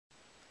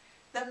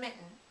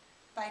Mitten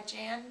by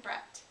Jan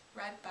Brett,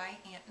 read by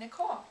Aunt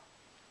Nicole.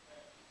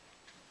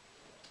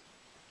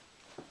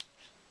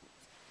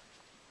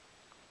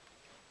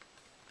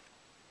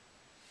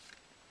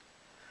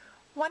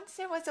 Once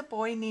there was a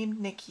boy named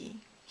Nikki.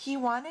 He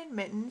wanted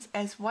mittens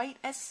as white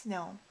as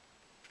snow.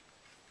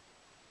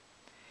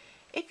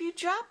 If you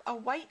drop a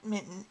white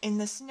mitten in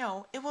the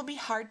snow, it will be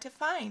hard to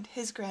find,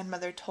 his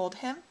grandmother told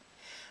him.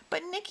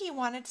 But Nikki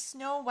wanted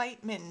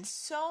snow-white mittens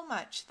so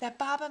much that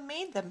Baba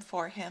made them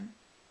for him.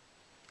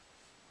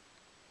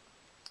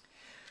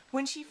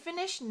 When she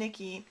finished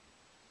knitting,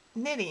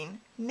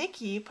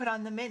 Nikki put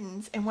on the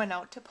mittens and went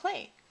out to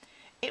play.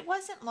 It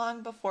wasn't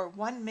long before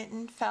one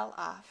mitten fell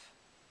off.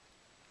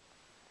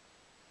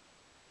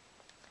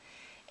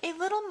 A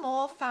little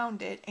mole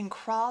found it and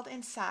crawled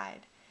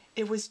inside.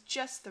 It was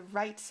just the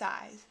right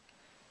size,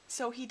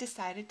 so he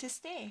decided to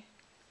stay.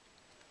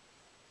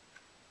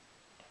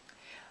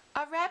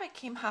 A rabbit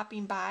came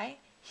hopping by.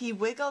 He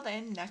wiggled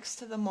in next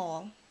to the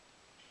mole.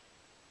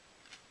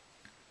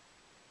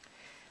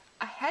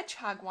 A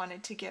hedgehog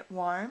wanted to get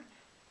warm.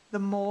 The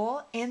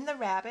mole and the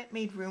rabbit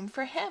made room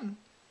for him.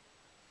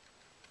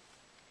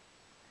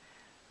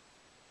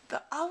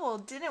 The owl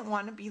didn't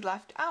want to be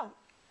left out,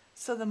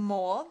 so the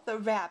mole, the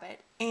rabbit,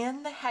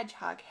 and the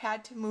hedgehog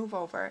had to move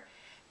over.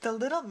 The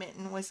little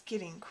mitten was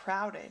getting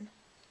crowded.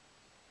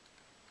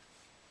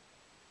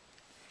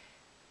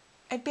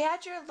 A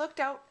badger looked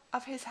out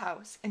of his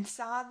house and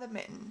saw the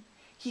mitten.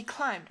 He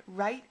climbed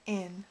right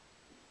in.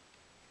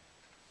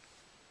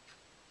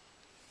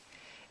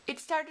 It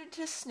started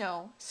to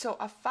snow, so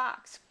a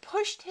fox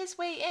pushed his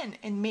way in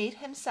and made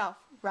himself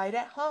right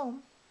at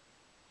home.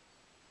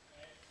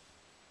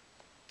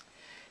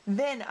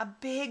 Then a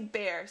big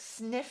bear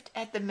sniffed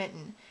at the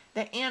mitten.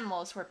 The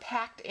animals were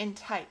packed in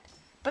tight,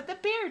 but the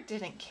bear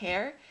didn't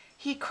care.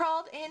 He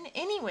crawled in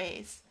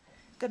anyways.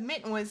 The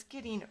mitten was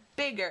getting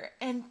bigger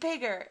and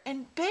bigger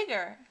and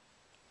bigger.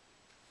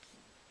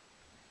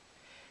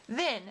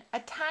 Then a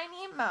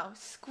tiny mouse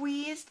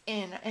squeezed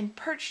in and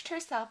perched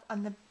herself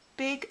on the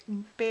big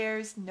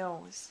bear's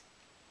nose.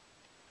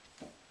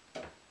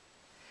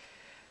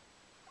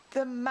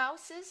 The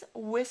mouse's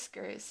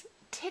whiskers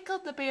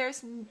tickled the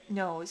bear's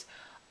nose.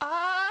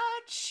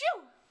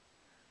 Achoo!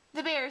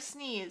 The bear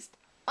sneezed.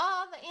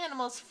 All the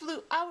animals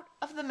flew out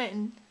of the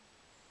mitten.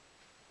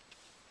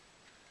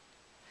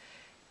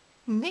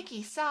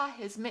 Nikki saw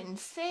his mitten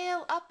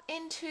sail up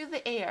into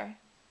the air.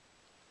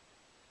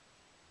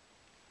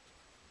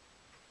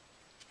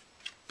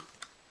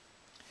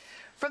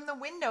 From the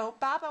window,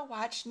 Baba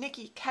watched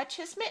Nikki catch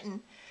his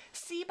mitten.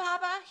 "See,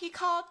 Baba," he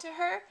called to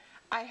her,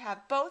 "I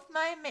have both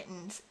my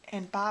mittens,"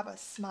 and Baba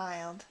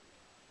smiled.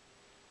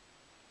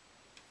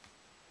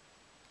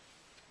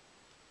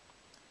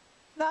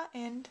 The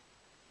end.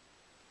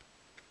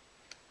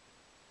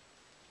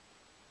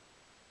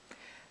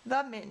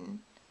 The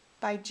Mitten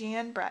by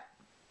Jan Brett,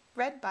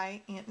 read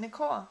by Aunt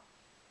Nicole.